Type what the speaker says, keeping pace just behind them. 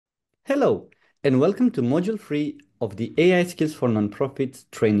Hello, and welcome to Module 3 of the AI Skills for Nonprofits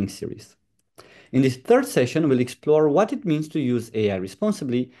training series. In this third session, we'll explore what it means to use AI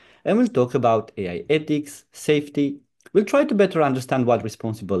responsibly, and we'll talk about AI ethics, safety. We'll try to better understand what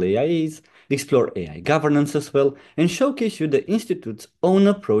responsible AI is, explore AI governance as well, and showcase you the Institute's own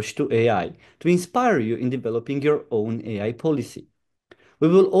approach to AI to inspire you in developing your own AI policy. We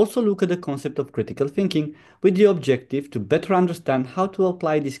will also look at the concept of critical thinking with the objective to better understand how to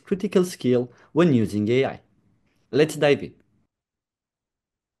apply this critical skill when using AI. Let's dive in.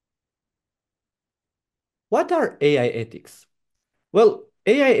 What are AI ethics? Well,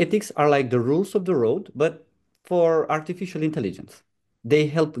 AI ethics are like the rules of the road, but for artificial intelligence. They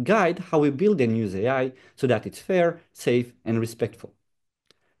help guide how we build and use AI so that it's fair, safe, and respectful.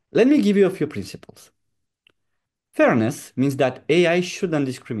 Let me give you a few principles. Fairness means that AI shouldn't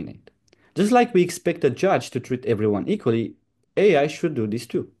discriminate. Just like we expect a judge to treat everyone equally, AI should do this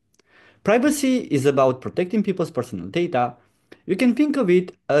too. Privacy is about protecting people's personal data. You can think of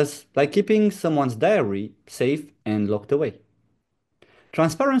it as like keeping someone's diary safe and locked away.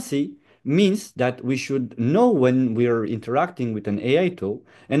 Transparency means that we should know when we're interacting with an AI tool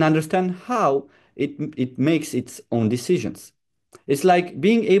and understand how it makes its own decisions. It's like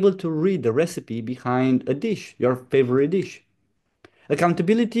being able to read the recipe behind a dish, your favorite dish.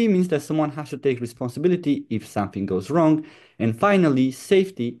 Accountability means that someone has to take responsibility if something goes wrong. And finally,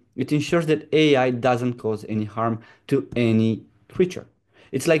 safety, it ensures that AI doesn't cause any harm to any creature.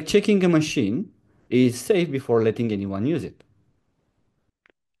 It's like checking a machine is safe before letting anyone use it.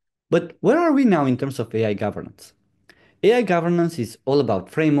 But where are we now in terms of AI governance? AI governance is all about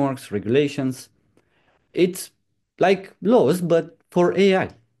frameworks, regulations. It's like laws, but for AI.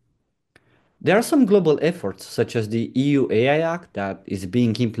 There are some global efforts, such as the EU AI Act, that is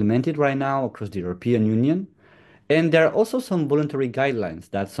being implemented right now across the European Union. And there are also some voluntary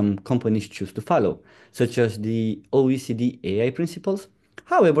guidelines that some companies choose to follow, such as the OECD AI Principles.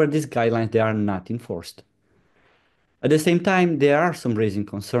 However, these guidelines they are not enforced. At the same time, there are some raising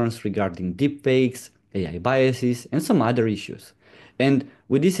concerns regarding deepfakes, AI biases, and some other issues. And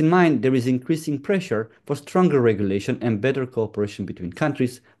with this in mind, there is increasing pressure for stronger regulation and better cooperation between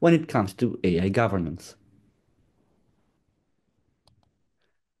countries when it comes to AI governance.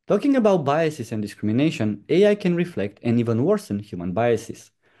 Talking about biases and discrimination, AI can reflect and even worsen human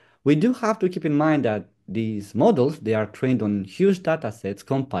biases. We do have to keep in mind that these models they are trained on huge datasets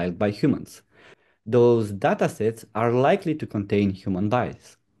compiled by humans. Those datasets are likely to contain human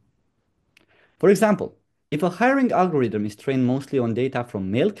bias. For example, if a hiring algorithm is trained mostly on data from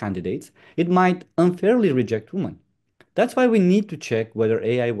male candidates, it might unfairly reject women. That's why we need to check whether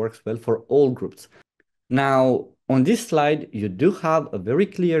AI works well for all groups. Now, on this slide, you do have a very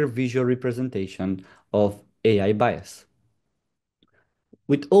clear visual representation of AI bias.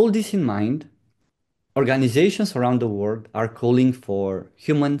 With all this in mind, organizations around the world are calling for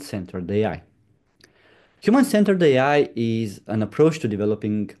human-centered AI. Human-centered AI is an approach to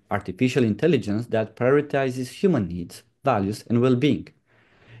developing artificial intelligence that prioritizes human needs, values, and well-being.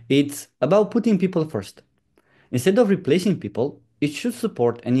 It's about putting people first. Instead of replacing people, it should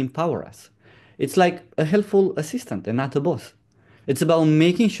support and empower us. It's like a helpful assistant and not a boss. It's about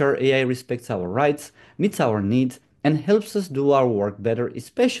making sure AI respects our rights, meets our needs, and helps us do our work better,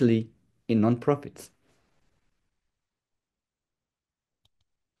 especially in nonprofits.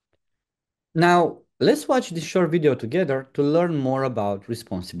 Now, let's watch this short video together to learn more about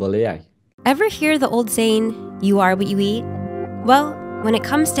responsible AI. Ever hear the old saying, you are what you eat? Well, when it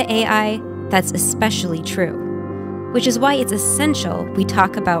comes to AI, that's especially true, which is why it's essential we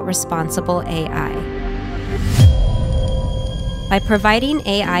talk about responsible AI. By providing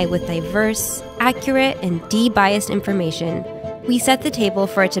AI with diverse, accurate, and de-biased information, we set the table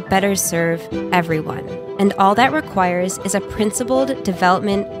for it to better serve everyone. And all that requires is a principled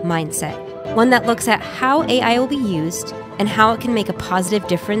development mindset, one that looks at how AI will be used and how it can make a positive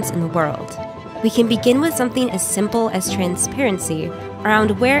difference in the world. We can begin with something as simple as transparency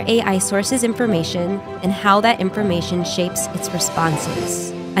around where AI sources information and how that information shapes its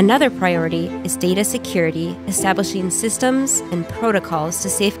responses. Another priority is data security, establishing systems and protocols to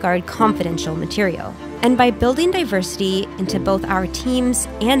safeguard confidential material. And by building diversity into both our teams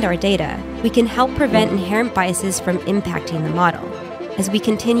and our data, we can help prevent inherent biases from impacting the model. As we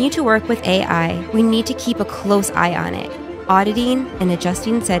continue to work with AI, we need to keep a close eye on it, auditing and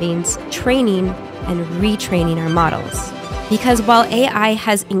adjusting settings, training and retraining our models. Because while AI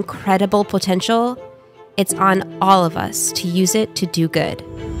has incredible potential, it's on all of us to use it to do good.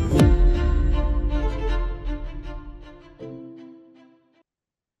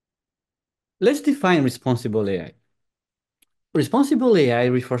 Let's define responsible AI. Responsible AI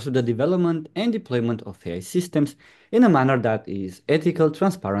refers to the development and deployment of AI systems in a manner that is ethical,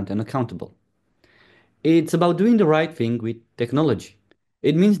 transparent, and accountable. It's about doing the right thing with technology.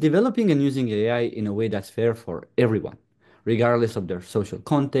 It means developing and using AI in a way that's fair for everyone, regardless of their social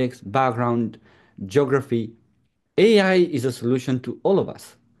context, background, geography. AI is a solution to all of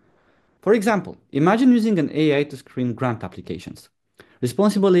us. For example, imagine using an AI to screen grant applications.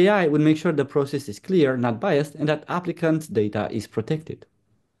 Responsible AI would make sure the process is clear, not biased, and that applicants' data is protected.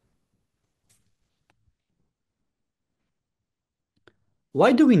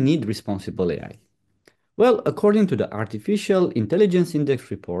 Why do we need responsible AI? Well, according to the Artificial Intelligence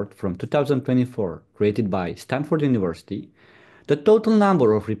Index report from 2024, created by Stanford University, the total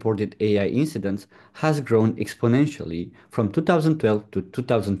number of reported AI incidents has grown exponentially from 2012 to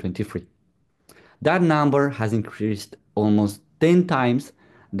 2023. That number has increased almost 10 times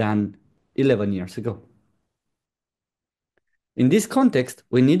than 11 years ago. In this context,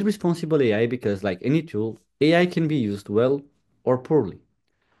 we need responsible AI because, like any tool, AI can be used well or poorly.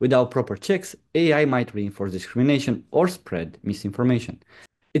 Without proper checks, AI might reinforce discrimination or spread misinformation.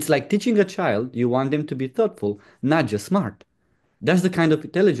 It's like teaching a child you want them to be thoughtful, not just smart. That's the kind of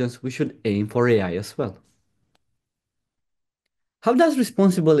intelligence we should aim for AI as well. How does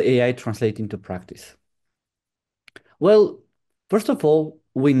responsible AI translate into practice? Well, first of all,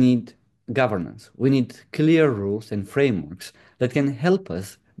 we need governance. We need clear rules and frameworks that can help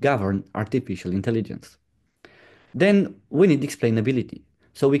us govern artificial intelligence. Then we need explainability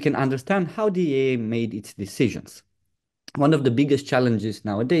so we can understand how the AI made its decisions. One of the biggest challenges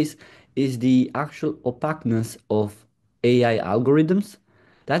nowadays is the actual opaqueness of AI algorithms.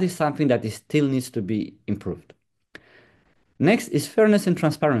 That is something that still needs to be improved. Next is fairness and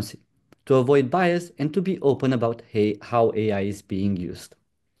transparency to avoid bias and to be open about how AI is being used.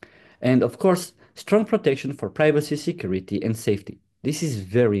 And of course, strong protection for privacy, security, and safety. This is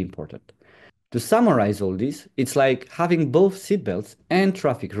very important. To summarize all this, it's like having both seatbelts and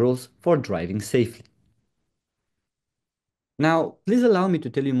traffic rules for driving safely. Now, please allow me to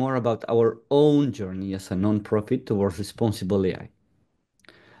tell you more about our own journey as a nonprofit towards responsible AI.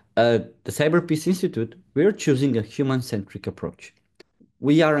 At the CyberPeace Institute, we're choosing a human-centric approach.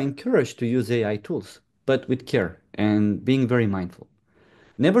 We are encouraged to use AI tools, but with care and being very mindful.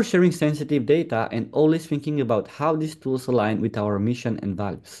 Never sharing sensitive data and always thinking about how these tools align with our mission and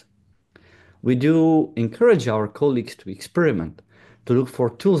values. We do encourage our colleagues to experiment, to look for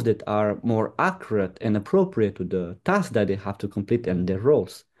tools that are more accurate and appropriate to the tasks that they have to complete and their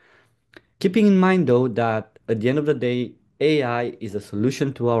roles. Keeping in mind, though, that at the end of the day, AI is a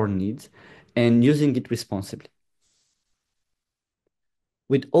solution to our needs and using it responsibly.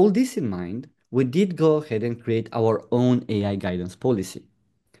 With all this in mind, we did go ahead and create our own AI guidance policy.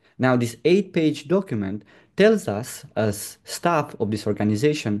 Now, this 8-page document tells us, as staff of this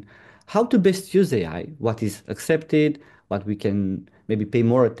organization, how to best use AI, what is accepted, what we can maybe pay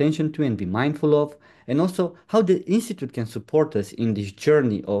more attention to and be mindful of, and also how the Institute can support us in this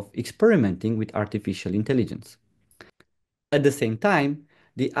journey of experimenting with artificial intelligence. At the same time,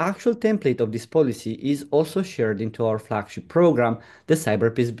 the actual template of this policy is also shared into our flagship program, the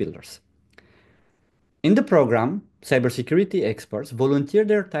CyberPeace Builders. In the program, cybersecurity experts volunteer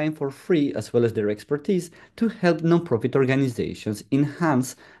their time for free as well as their expertise to help nonprofit organizations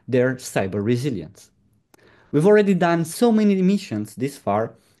enhance their cyber resilience. We've already done so many missions this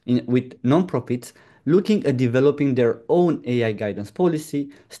far with nonprofits looking at developing their own AI guidance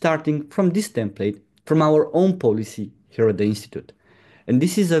policy, starting from this template from our own policy here at the Institute. And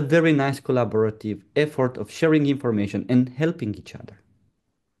this is a very nice collaborative effort of sharing information and helping each other.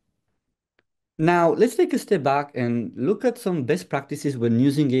 Now, let's take a step back and look at some best practices when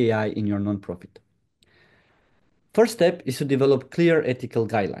using AI in your nonprofit. First step is to develop clear ethical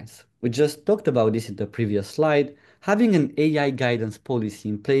guidelines. We just talked about this in the previous slide. Having an AI guidance policy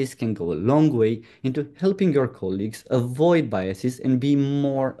in place can go a long way into helping your colleagues avoid biases and be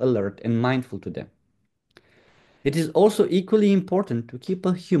more alert and mindful to them. It is also equally important to keep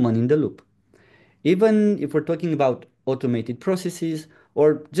a human in the loop. Even if we're talking about automated processes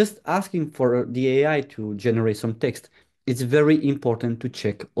or just asking for the AI to generate some text, it's very important to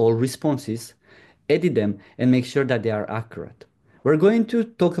check all responses, edit them, and make sure that they are accurate. We're going to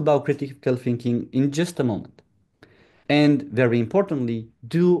talk about critical thinking in just a moment. And very importantly,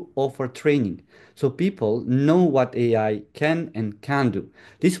 do offer training so people know what AI can and can do.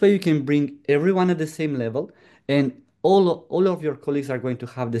 This way you can bring everyone at the same level and all of your colleagues are going to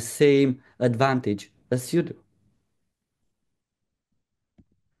have the same advantage as you do.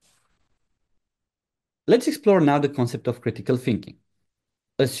 Let's explore now the concept of critical thinking.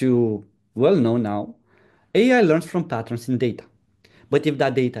 As you well know now, AI learns from patterns in data, but if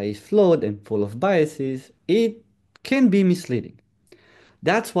that data is flawed and full of biases, it can be misleading.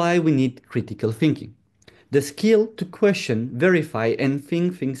 That's why we need critical thinking, the skill to question, verify, and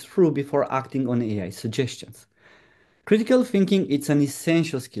think things through before acting on AI suggestions. Critical thinking is an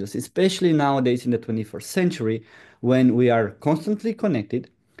essential skill, especially nowadays in the 21st century when we are constantly connected,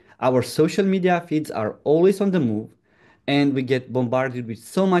 our social media feeds are always on the move, and we get bombarded with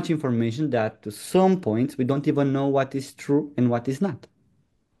so much information that to some points we don't even know what is true and what is not.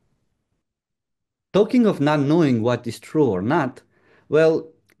 Talking of not knowing what is true or not, well,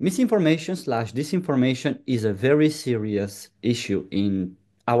 misinformation slash disinformation is a very serious issue in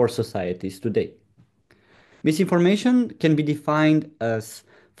our societies today. Misinformation can be defined as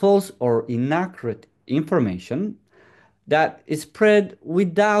false or inaccurate information that is spread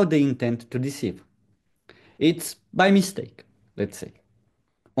without the intent to deceive. It's by mistake, let's say.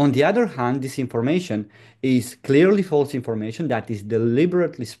 On the other hand, disinformation is clearly false information that is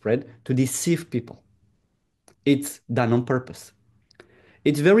deliberately spread to deceive people. It's done on purpose.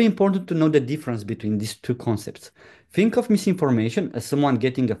 It's very important to know the difference between these two concepts. Think of misinformation as someone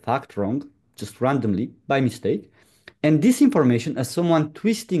getting a fact wrong, just randomly, by mistake, and disinformation as someone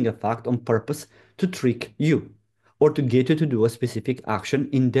twisting a fact on purpose to trick you or to get you to do a specific action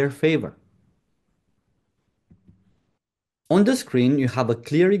in their favor. On the screen, you have a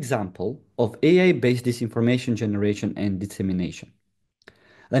clear example of AI-based disinformation generation and dissemination.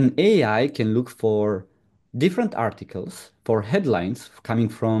 An AI can look for different articles, for headlines coming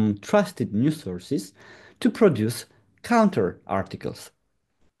from trusted news sources to produce counter articles.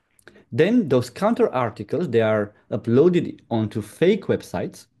 Then those counter articles, they are uploaded onto fake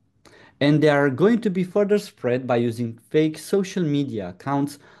websites and they are going to be further spread by using fake social media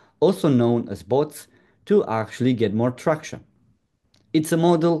accounts, also known as bots, to actually get more traction. It's a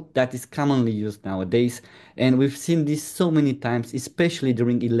model that is commonly used nowadays, and we've seen this so many times, especially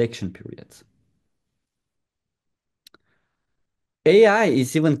during election periods. AI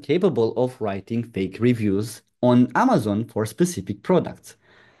is even capable of writing fake reviews on Amazon for specific products.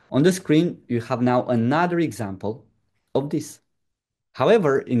 On the screen, you have now another example of this.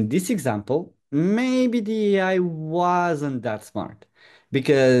 However, in this example, maybe the AI wasn't that smart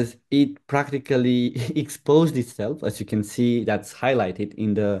because it practically exposed itself, as you can see, that's highlighted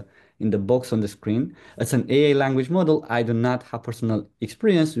in the box on the screen. As an AI language model, I do not have personal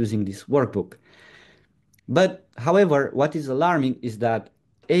experience using this workbook. But however, what is alarming is that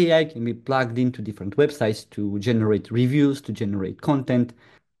AI can be plugged into different websites to generate reviews, to generate content.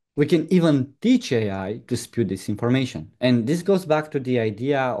 We can even teach AI to spew this information. And this goes back to the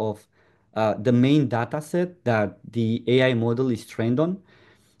idea of the main data set that the AI model is trained on.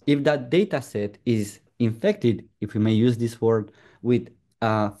 If that data set is infected, if we may use this word, with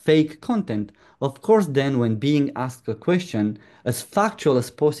fake content, of course, then when being asked a question as factual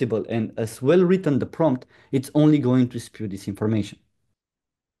as possible and as well written the prompt, it's only going to spew this information.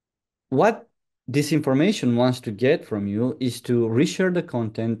 What this information wants to get from you is to reshare the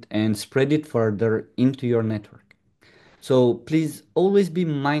content and spread it further into your network. So please always be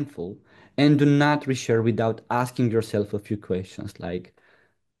mindful and do not reshare without asking yourself a few questions like,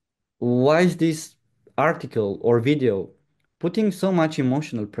 why is this article or video putting so much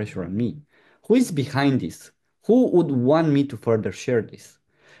emotional pressure on me? Who is behind this? Who would want me to further share this?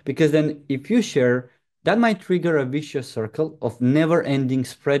 Because then, if you share, that might trigger a vicious circle of never ending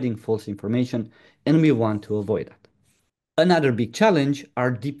spreading false information, and we want to avoid that. Another big challenge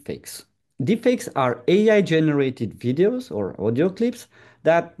are deepfakes. Deepfakes are AI generated videos or audio clips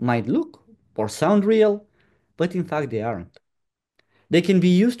that might look or sound real, but in fact they aren't. They can be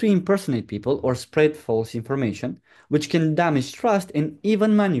used to impersonate people or spread false information, which can damage trust and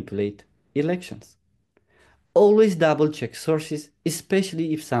even manipulate elections. Always double check sources,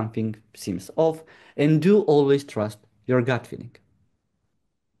 especially if something seems off, and do always trust your gut feeling.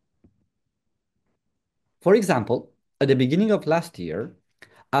 For example, at the beginning of last year,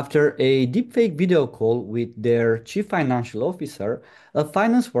 after a deepfake video call with their chief financial officer, a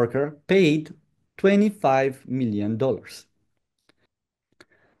finance worker paid $25 million.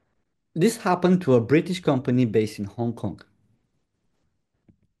 This happened to a British company based in Hong Kong.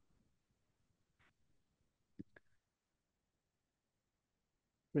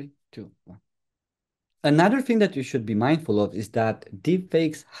 3, 2, 1. Another thing that you should be mindful of is that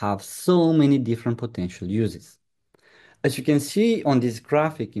deepfakes have so many different potential uses. As you can see on this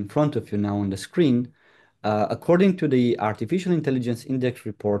graphic in front of you now on the screen, according to the Artificial Intelligence Index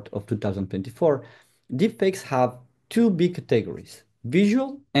report of 2024, deepfakes have two big categories,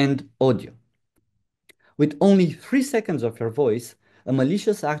 visual and audio. With only 3 seconds of your voice, a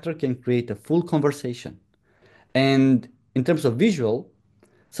malicious actor can create a full conversation, And in terms of visual,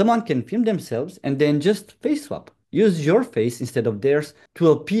 someone can film themselves and then just face swap. Use your face instead of theirs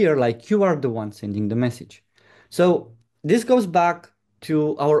to appear like you are the one sending the message. So this goes back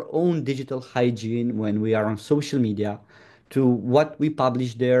to our own digital hygiene when we are on social media, to what we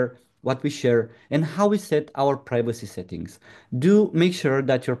publish there, what we share, and how we set our privacy settings. Do make sure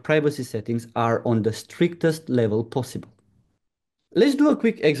that your privacy settings are on the strictest level possible. Let's do a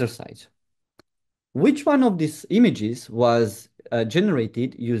quick exercise. Which one of these images was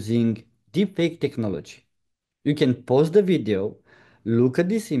generated using deepfake technology? You can pause the video, look at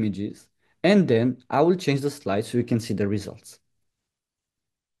these images, and then I will change the slide so you can see the results.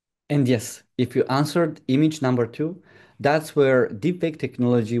 And yes, if you answered image number two, that's where deepfake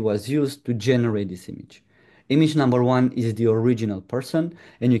technology was used to generate this image. Image number one is the original person,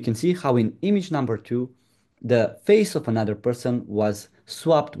 and you can see how in image number two, the face of another person was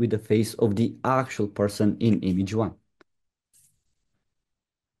swapped with the face of the actual person in image one.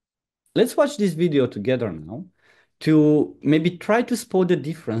 Let's watch this video together now to maybe try to spot the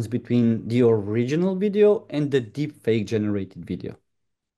difference between the original video and the deepfake generated video.